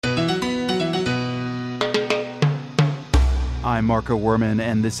I'm Marco Werman,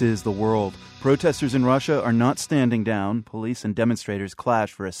 and this is The World. Protesters in Russia are not standing down. Police and demonstrators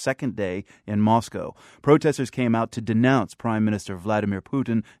clashed for a second day in Moscow. Protesters came out to denounce Prime Minister Vladimir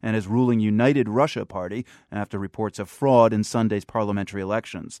Putin and his ruling United Russia Party after reports of fraud in Sunday's parliamentary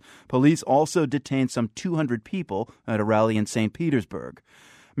elections. Police also detained some 200 people at a rally in St. Petersburg.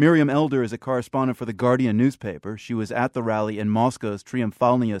 Miriam Elder is a correspondent for The Guardian newspaper. She was at the rally in Moscow's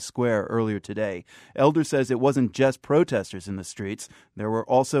Triumphalnia Square earlier today. Elder says it wasn't just protesters in the streets. There were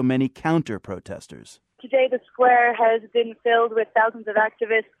also many counter-protesters. Today the square has been filled with thousands of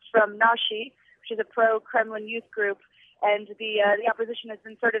activists from Nashi, which is a pro-Kremlin youth group, and the opposition has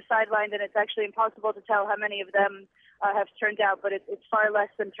been sort of sidelined, and it's actually impossible to tell how many of them have turned out, but it's far less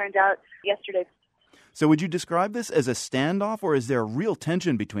than turned out yesterday. So would you describe this as a standoff, or is there a real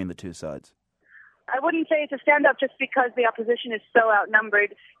tension between the two sides? I wouldn't say it's a stand-up just because the opposition is so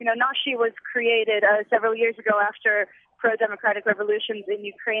outnumbered. You know, Nashi was created several years ago after pro-democratic revolutions in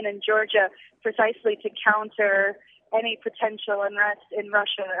Ukraine and Georgia precisely to counter any potential unrest in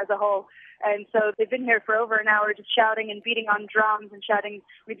Russia as a whole. And so they've been here for over an hour just shouting and beating on drums and shouting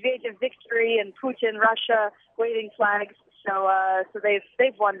Medvedev victory and Putin Russia, waving flags. So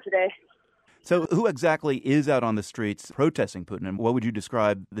they've won today. So who exactly is out on the streets protesting Putin, and what would you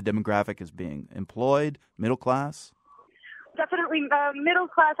describe the demographic as being? Employed, middle class? Definitely middle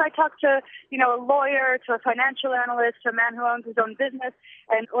class. I talked to, a lawyer, to a financial analyst, to a man who owns his own business.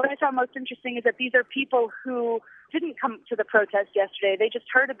 And what I found most interesting is that these are people who didn't come to the protest yesterday. They just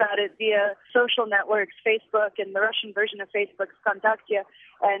heard about it via social networks, Facebook, and the Russian version of Facebook, Vkontakte,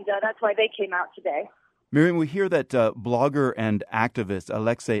 and that's why they came out today. Miriam, we hear that blogger and activist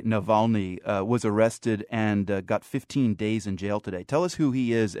Alexei Navalny was arrested and got 15 days in jail today. Tell us who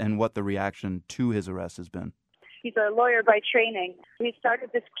he is and what the reaction to his arrest has been. He's a lawyer by training. He started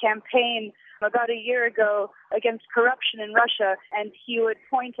this campaign about a year ago against corruption in Russia, and he would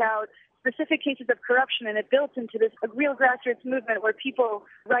point out specific cases of corruption, and it built into this real grassroots movement where people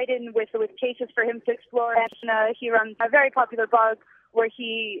write in with cases for him to explore. And he runs a very popular blog where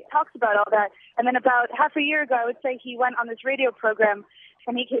he talks about all that. And then about half a year ago, I would say, he went on this radio program,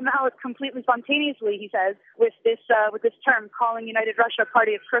 and he came out completely spontaneously, he says, with this term, calling United Russia a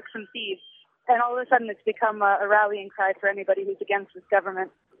party of crooks and thieves. And all of a sudden, it's become a rallying cry for anybody who's against this government.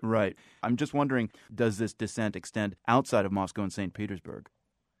 Right. I'm just wondering, does this dissent extend outside of Moscow and St. Petersburg?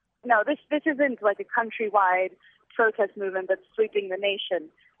 No, this isn't like a countrywide protest movement that's sweeping the nation.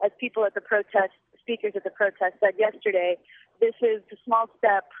 As people at the protest, speakers at the protest said yesterday, this is a small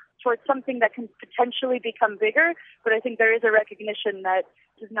step towards something that can potentially become bigger, but I think there is a recognition that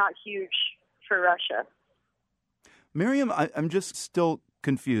this is not huge for Russia. Miriam, I'm just still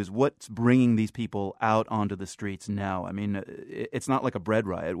confused. What's bringing these people out onto the streets now? I mean, it's not like a bread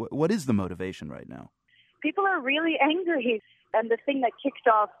riot. What is the motivation right now? People are really angry, and the thing that kicked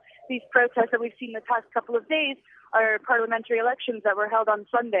off these protests that we've seen the past couple of days are parliamentary elections that were held on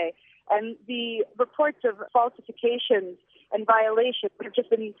Sunday. And the reports of falsifications and violations have just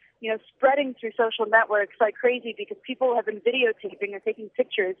been, spreading through social networks like crazy because people have been videotaping and taking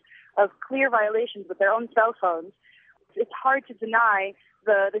pictures of clear violations with their own cell phones. It's hard to deny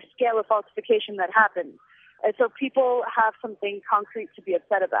the scale of falsification that happened. And so people have something concrete to be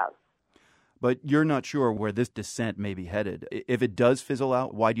upset about. But you're not sure where this dissent may be headed. If it does fizzle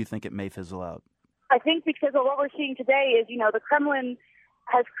out, why do you think it may fizzle out? I think because of what we're seeing today is, the Kremlin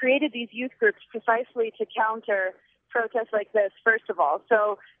has created these youth groups precisely to counter protests like this, first of all.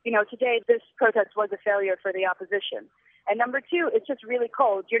 So, today this protest was a failure for the opposition. And number two, it's just really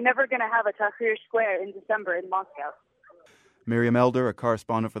cold. You're never going to have a Tahrir Square in December in Moscow. Miriam Elder, a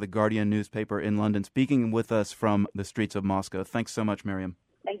correspondent for The Guardian newspaper in London, speaking with us from the streets of Moscow. Thanks so much, Miriam.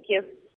 Thank you.